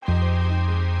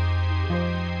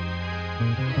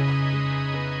Welcome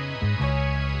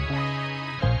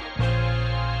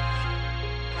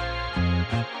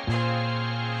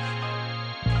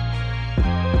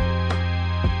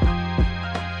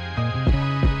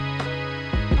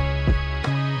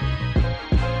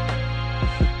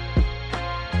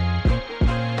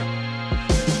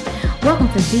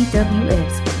to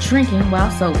DWS, Drinking While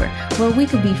Sober, where we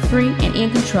could be free and in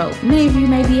control. Many of you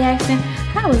may be asking,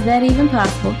 how is that even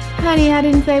possible? Honey, I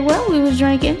didn't say we was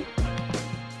drinking.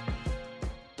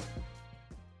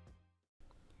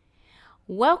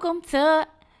 Welcome to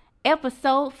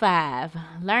episode 5,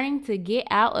 learning to get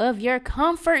out of your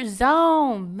comfort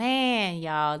zone. Man,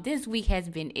 y'all, this week has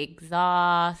been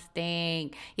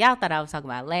exhausting. Y'all thought I was talking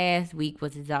about last week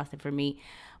was exhausting for me.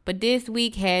 But this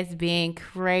week has been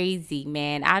crazy,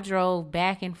 man. I drove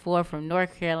back and forth from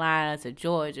North Carolina to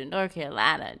Georgia, North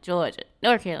Carolina, Georgia,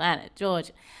 North Carolina,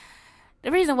 Georgia.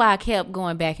 The reason why I kept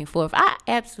going back and forth, I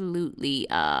absolutely,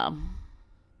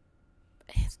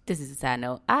 this is a side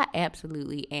note, I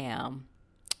absolutely am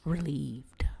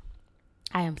relieved.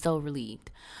 I am so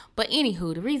relieved. But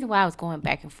anywho, the reason why I was going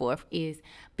back and forth is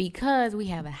because we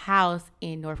have a house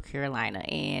in North Carolina,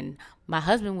 and my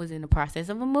husband was in the process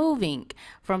of moving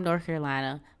from North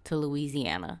Carolina to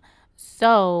Louisiana.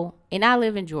 So, and I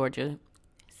live in Georgia.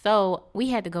 So we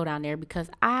had to go down there because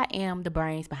I am the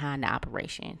brains behind the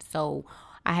operation. So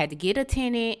I had to get a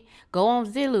tenant, go on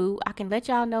Zillow. I can let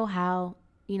y'all know how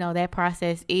that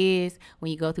process is when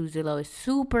you go through Zillow. It's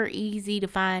super easy to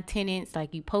find tenants.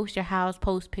 Like, you post your house,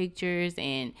 post pictures,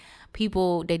 and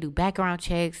people, they do background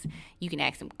checks. You can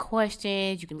ask them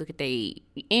questions. You can look at their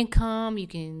income. You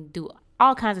can do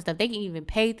all kinds of stuff. They can even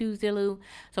pay through Zillow.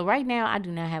 So right now, I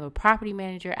do not have a property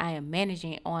manager. I am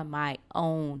managing it on my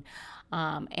own.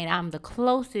 And I'm the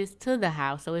closest to the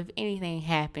house. So if anything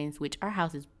happens, which our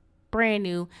house is brand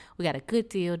new, we got a good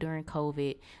deal during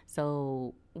COVID.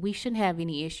 So we shouldn't have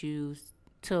any issues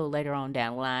till later on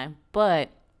down the line.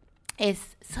 But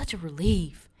it's such a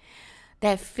relief.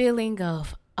 That feeling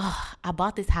of, I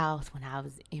bought this house when I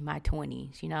was in my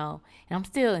 20s, and I'm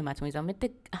still in my 20s. I'm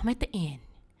at the end.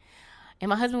 And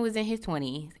my husband was in his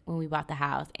 20s when we bought the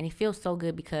house. And it feels so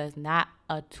good because not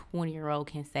a 20-year-old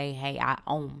can say, hey, I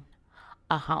own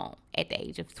a home at the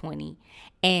age of 20.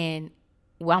 And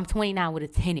I'm 29 with a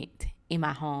tenant in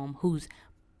my home who's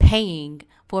paying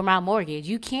for my mortgage.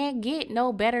 You can't get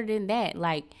no better than that.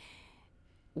 Like,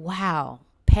 wow.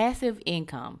 Passive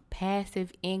income.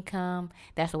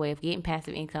 That's a way of getting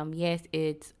passive income. Yes,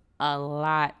 it's a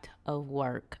lot of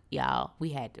work, y'all. We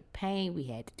had to paint. We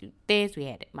had to do this.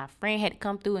 My friend had to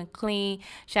come through and clean.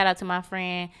 Shout out to my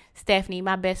friend Stephanie,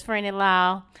 my best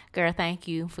friend-in-law. Girl, thank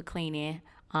you for cleaning.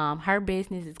 Her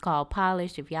business is called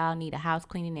Polished. If y'all need a house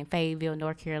cleaning in Fayetteville,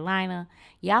 North Carolina,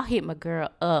 y'all hit my girl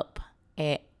up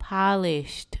at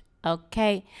Polished.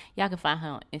 Okay, y'all can find her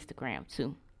on Instagram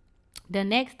too. The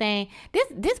next thing,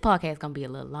 this podcast is gonna be a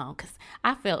little long because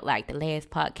I felt like the last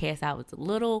podcast I was a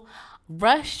little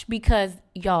rushed because,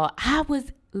 y'all, I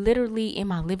was literally in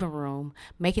my living room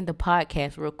making the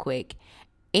podcast real quick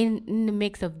in the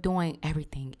mix of doing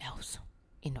everything else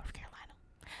in North Carolina.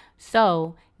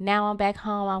 So now I'm back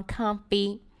home. I'm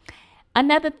comfy.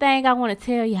 Another thing I want to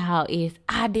tell y'all is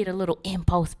I did a little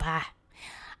impulse buy.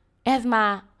 As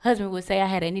my husband would say, I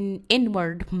had an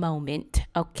inward moment.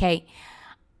 Okay.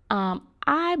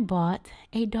 I bought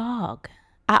a dog.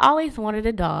 I always wanted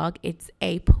a dog. It's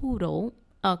a poodle.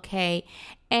 Okay.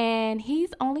 And he's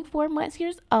only 4 months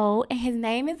old, and his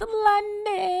name is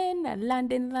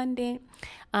London.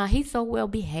 He's so well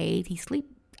behaved. He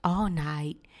sleeps all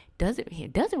night. He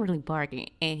doesn't really bark, and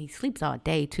he sleeps all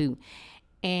day too.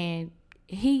 And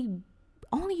he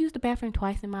only used the bathroom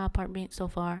twice in my apartment so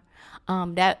far.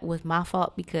 That was my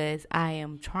fault because I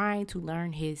am trying to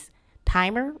learn his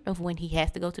timer of when he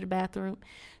has to go to the bathroom.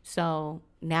 So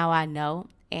now I know,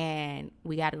 and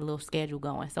we got a little schedule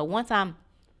going. So once I'm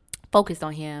focused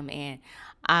on him and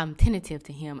I'm tentative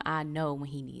to him, I know when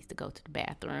he needs to go to the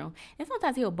bathroom. And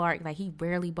sometimes he'll bark. Like, he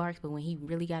rarely barks, but when he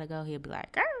really got to go, he'll be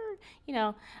like,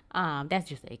 that's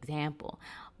just an example.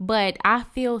 But I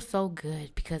feel so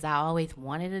good because I always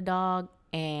wanted a dog,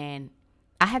 and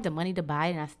I had the money to buy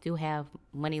it, and I still have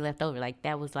money left over. Like,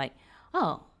 that was like,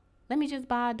 oh, let me just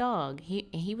buy a dog.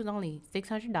 He was only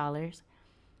 $600.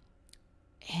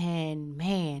 And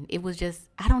man, it was just,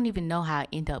 I don't even know how I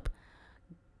end up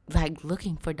like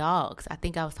looking for dogs. I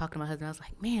think I was talking to my husband. I was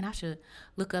like, man, I should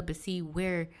look up and see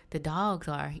where the dogs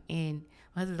are. And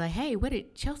my husband was like, hey, where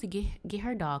did Chelsea get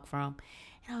her dog from?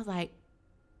 And I was like,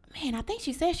 man, I think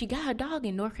she said she got her dog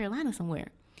in North Carolina somewhere.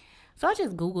 So I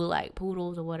just Googled like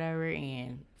poodles or whatever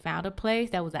and found a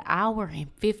place that was an hour and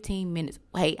 15 minutes.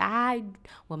 Wait, my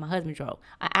husband drove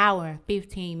an hour and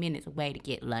 15 minutes away to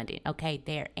get London. Okay,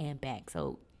 there and back.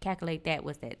 So calculate that.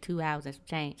 What's that? 2 hours and some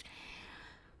change.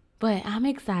 But I'm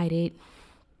excited.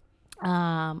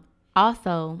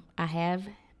 Also,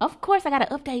 of course, I got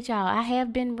to update y'all. I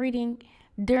have been reading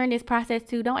during this process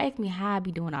too. Don't ask me how I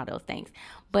be doing all those things.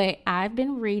 But I've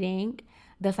been reading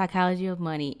The Psychology of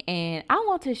Money. And I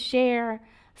want to share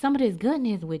some of this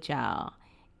goodness with y'all.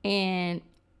 And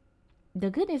the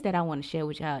goodness that I want to share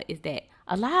with y'all is that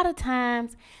a lot of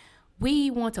times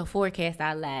we want to forecast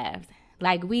our lives.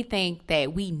 Like we think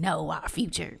that we know our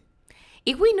future.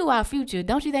 If we knew our future,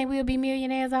 don't you think we'll be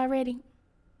millionaires already?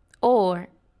 Or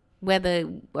whether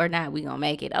or not we gonna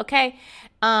make it, okay?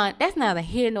 That's neither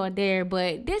here nor there,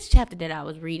 but this chapter that I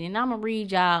was reading, I'm gonna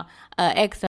read y'all an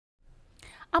excerpt.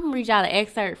 I'm gonna read y'all an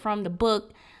excerpt from the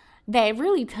book that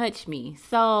really touched me.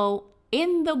 So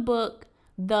in the book,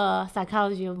 The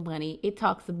Psychology of Money, it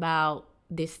talks about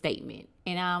this statement,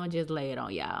 and I'm gonna just lay it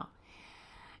on y'all.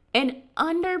 An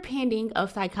underpinning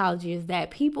of psychology is that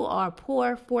people are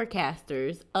poor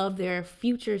forecasters of their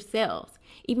future selves.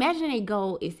 Imagine a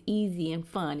goal is easy and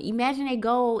fun. Imagine a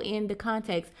goal in the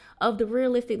context of the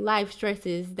realistic life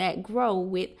stresses that grow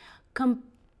with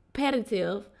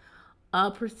competitive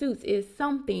pursuits is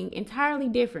something entirely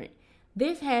different.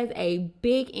 This has a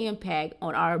big impact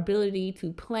on our ability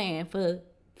to plan for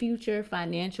future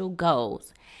financial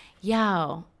goals.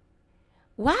 Y'all,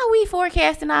 why are we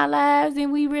forecasting our lives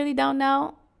and we really don't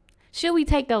know? Should we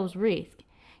take those risks?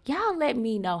 Y'all let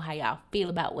me know how y'all feel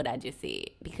about what I just said,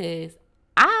 because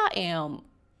I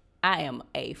am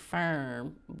a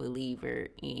firm believer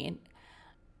in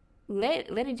let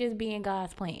it just be in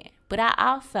God's plan. But I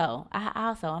also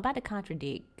I'm about to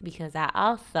contradict, because I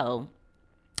also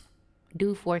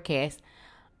do forecast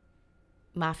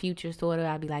my future, sort of.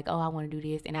 I'll be like, oh, I want to do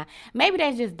this, and maybe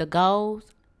that's just the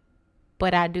goals,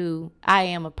 but I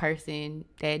am a person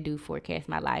that do forecast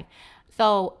my life.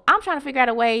 So I'm trying to figure out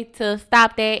a way to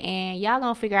stop that, and y'all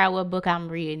gonna figure out what book I'm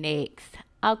reading next.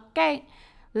 Okay,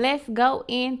 let's go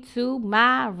into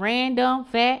my random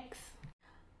facts.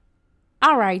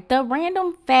 All right, the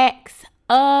random facts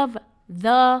of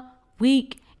the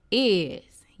week is,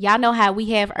 y'all know how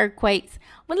we have earthquakes.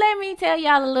 But let me tell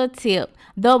y'all a little tip.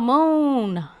 The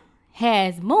moon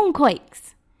has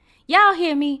moonquakes. Y'all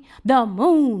hear me? The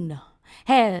moon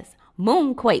has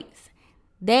moonquakes.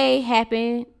 They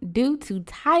happen due to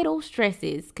tidal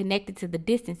stresses connected to the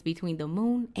distance between the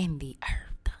moon and the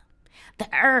earth. The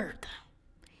earth.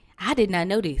 I did not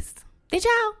know this. Did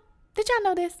y'all? Did y'all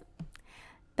know this?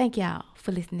 Thank y'all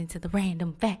for listening to the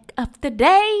random fact of the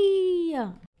day.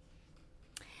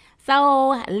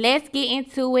 So let's get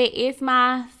into it. It's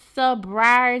my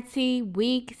sobriety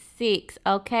week 6.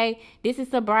 Okay, this is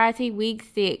sobriety week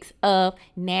 6 of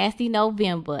Nasty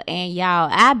November, and y'all,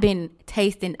 I've been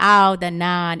tasting all the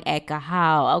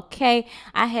non-alcohol. Okay,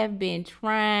 I have been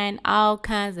trying all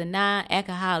kinds of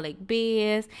non-alcoholic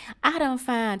beers. I done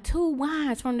found 2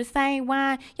 wines from the same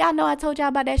wine. Y'all know I told y'all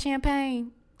about that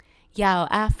champagne. Y'all,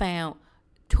 I found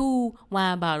 2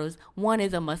 wine bottles. One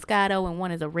is a Moscato and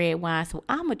one is a red wine. So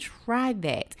I'm going to try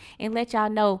that and let y'all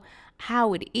know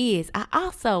how it is. I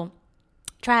also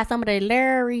tried some of the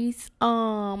Larry's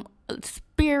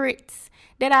spirits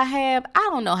that I have. I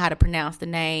don't know how to pronounce the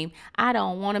name. I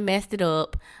don't want to mess it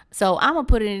up. So I'm going to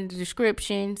put it in the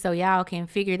description so y'all can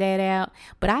figure that out.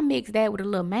 But I mixed that with a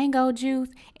little mango juice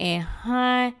and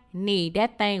honey.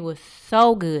 That thing was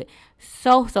so good.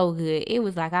 So good. It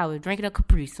was like I was drinking a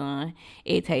Capri Sun.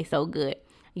 It tastes so good.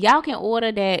 Y'all can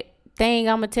order that thing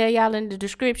I'm going to tell y'all in the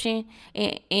description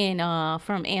and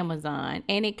from Amazon.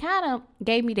 And it kind of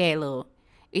gave me that little,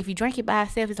 if you drink it by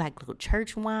itself, it's like little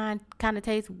church wine kind of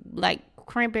taste, like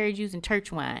cranberry juice and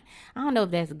church wine. I don't know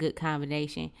if that's a good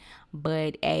combination,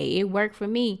 but hey, it worked for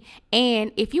me.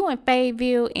 And if you in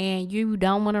Fayetteville and you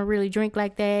don't want to really drink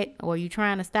like that, or you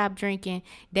trying to stop drinking,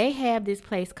 they have this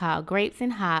place called Grapes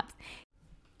and Hops.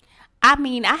 I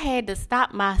mean, I had to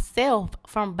stop myself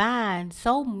from buying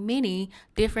so many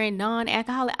different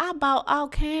non-alcoholic. I bought all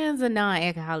kinds of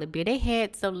non-alcoholic beer. They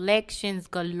had selections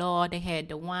galore. They had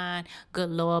the wine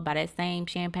galore by that same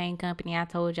champagne company I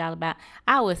told y'all about.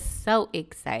 I was so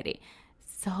excited.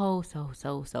 So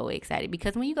excited,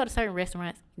 because when you go to certain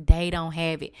restaurants, they don't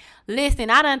have it. Listen,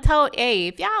 I done told,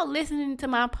 if y'all listening to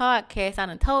my podcast, I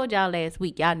done told y'all last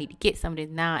week, y'all need to get some of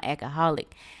this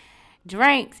non-alcoholic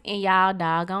drinks in y'all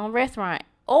doggone restaurant,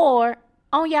 or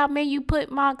on y'all menu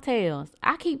put mocktails.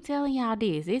 I keep telling y'all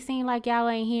this. It seems like y'all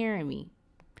ain't hearing me.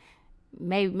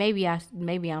 Maybe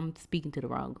I'm speaking to the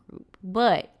wrong group.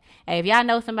 But Hey, if y'all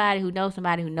know somebody who knows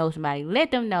somebody who knows somebody,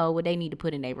 let them know what they need to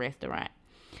put in their restaurant.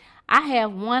 I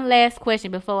have one last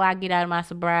question before I get out of my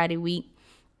sobriety week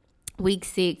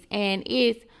 6, and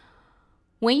it's,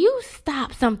 when you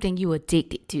stop something you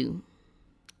addicted to,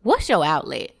 what's your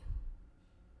outlet?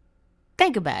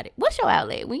 Think about it. What's your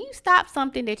outlet? When you stop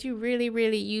something that you really,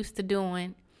 really used to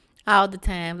doing all the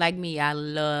time, like me, I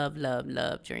love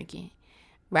drinking,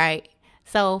 right?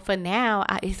 So for now,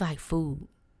 it's like food.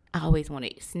 I always want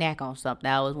to snack on something.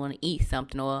 I always want to eat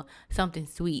something, or something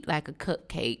sweet like a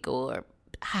cupcake, or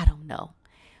I don't know,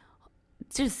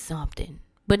 just something.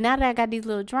 But now that I got these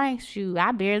little drinks,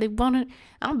 I barely want to.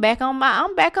 I'm back on my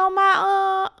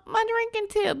my drinking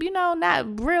tip.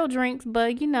 Not real drinks,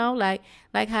 but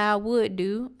like how I would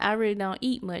do. I really don't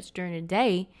eat much during the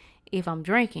day if I'm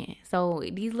drinking. So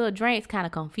these little drinks kind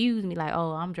of confuse me. Like,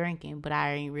 oh, I'm drinking, but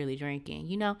I ain't really drinking.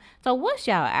 So what's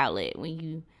y'all outlet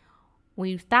when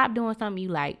you stop doing something you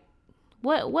like?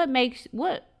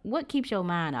 What keeps your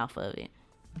mind off of it?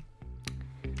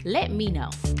 Let me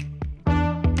know.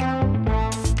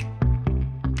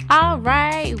 All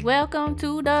right, welcome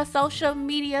to the social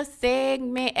media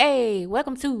segment. Hey,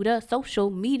 welcome to the social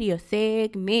media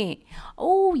segment.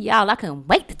 Oh, y'all, I couldn't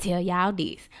wait to tell y'all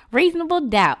this. Reasonable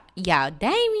Doubt. Y'all,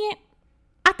 Damien,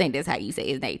 I think that's how you say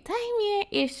his name. Damien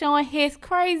is showing his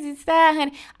crazy side,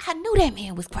 honey. I knew that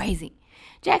man was crazy.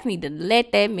 Jax need to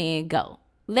let that man go.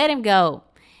 Let him go.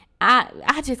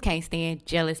 I just can't stand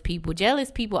jealous people.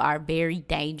 Jealous people are very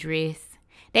dangerous.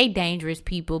 They dangerous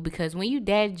people, because when you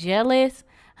that jealous,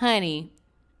 honey,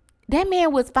 that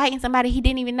man was fighting somebody he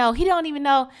didn't even know. He don't even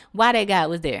know why that guy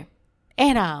was there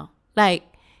at all. Like,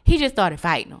 he just started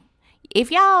fighting him. If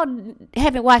y'all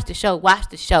haven't watched the show, watch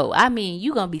the show. I mean,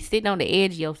 you going to be sitting on the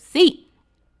edge of your seat.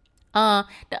 The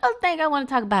other thing I want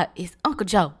to talk about is Uncle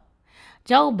Joe.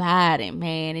 Joe Biden,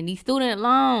 man, and these student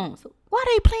loans. Why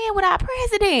they playing with our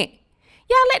president?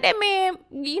 Y'all let that man,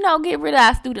 get rid of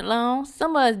our student loans.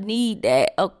 Some of us need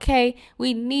that, okay?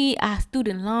 We need our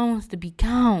student loans to be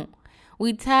gone.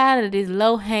 We tired of this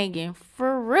low-hanging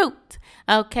fruit,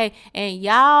 okay? And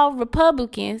y'all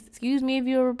Republicans, excuse me if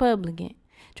you're a Republican,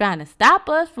 trying to stop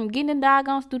us from getting the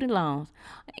doggone student loans.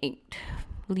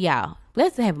 Y'all,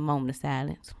 let's have a moment of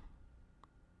silence.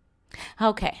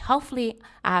 Okay, hopefully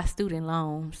our student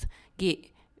loans get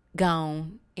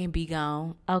gone and be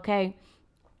gone, okay?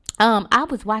 I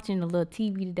was watching a little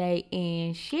TV today,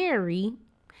 and Sherry,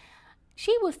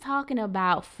 she was talking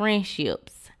about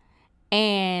friendships.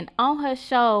 And on her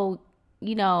show,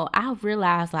 I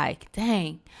realized, like,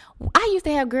 dang, I used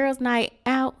to have girls' night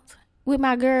out with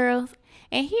my girls.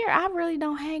 And here, I really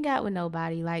don't hang out with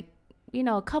nobody. Like,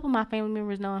 a couple of my family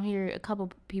members know I'm here. A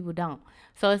couple people don't.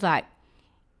 So it's like,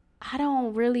 I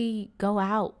don't really go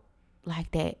out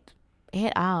like that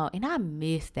at all. And I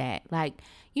miss that. Like,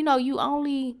 you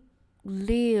only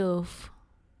live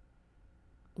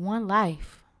one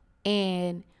life,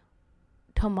 and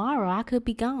tomorrow I could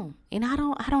be gone, and I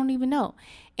don't even know.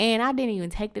 And I didn't even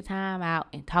take the time out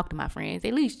and talk to my friends,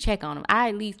 at least check on them. I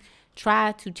at least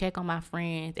try to check on my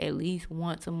friends at least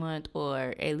once a month,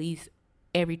 or at least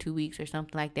every 2 weeks or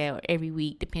something like that, or every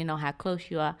week, depending on how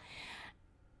close you are.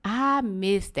 I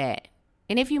miss that.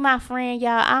 And if you my friend,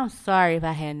 y'all, I'm sorry if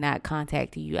I had not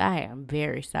contacted you. I am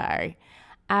very sorry.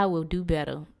 I will do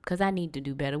better, because I need to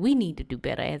do better. We need to do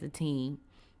better as a team.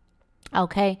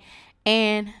 Okay?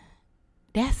 And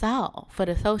that's all for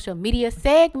the social media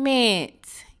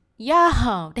segment.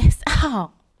 Y'all, that's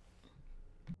all.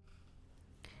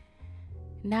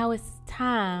 Now it's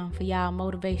time for y'all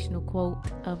motivational quote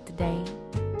of the day.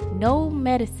 No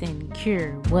medicine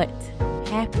cure what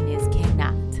happiness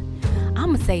cannot.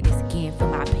 I'm going to say this again for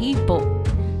my people.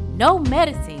 No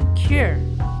medicine cure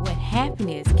what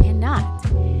happiness cannot.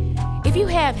 If you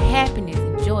have happiness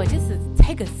and joy, just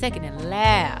take a second and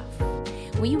laugh.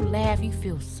 When you laugh, you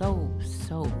feel so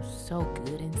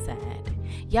good inside.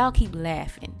 Y'all keep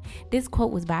laughing. This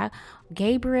quote was by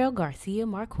Gabriel Garcia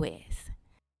Marquez.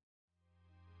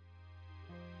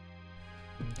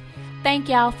 Thank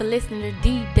y'all for listening to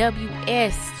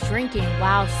DWS Drinking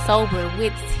While Sober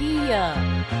with Tia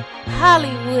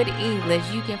Hollywood English.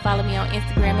 You can follow me on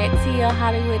Instagram at Tia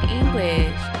Hollywood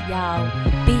English. Y'all,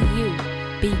 be you,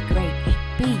 be great.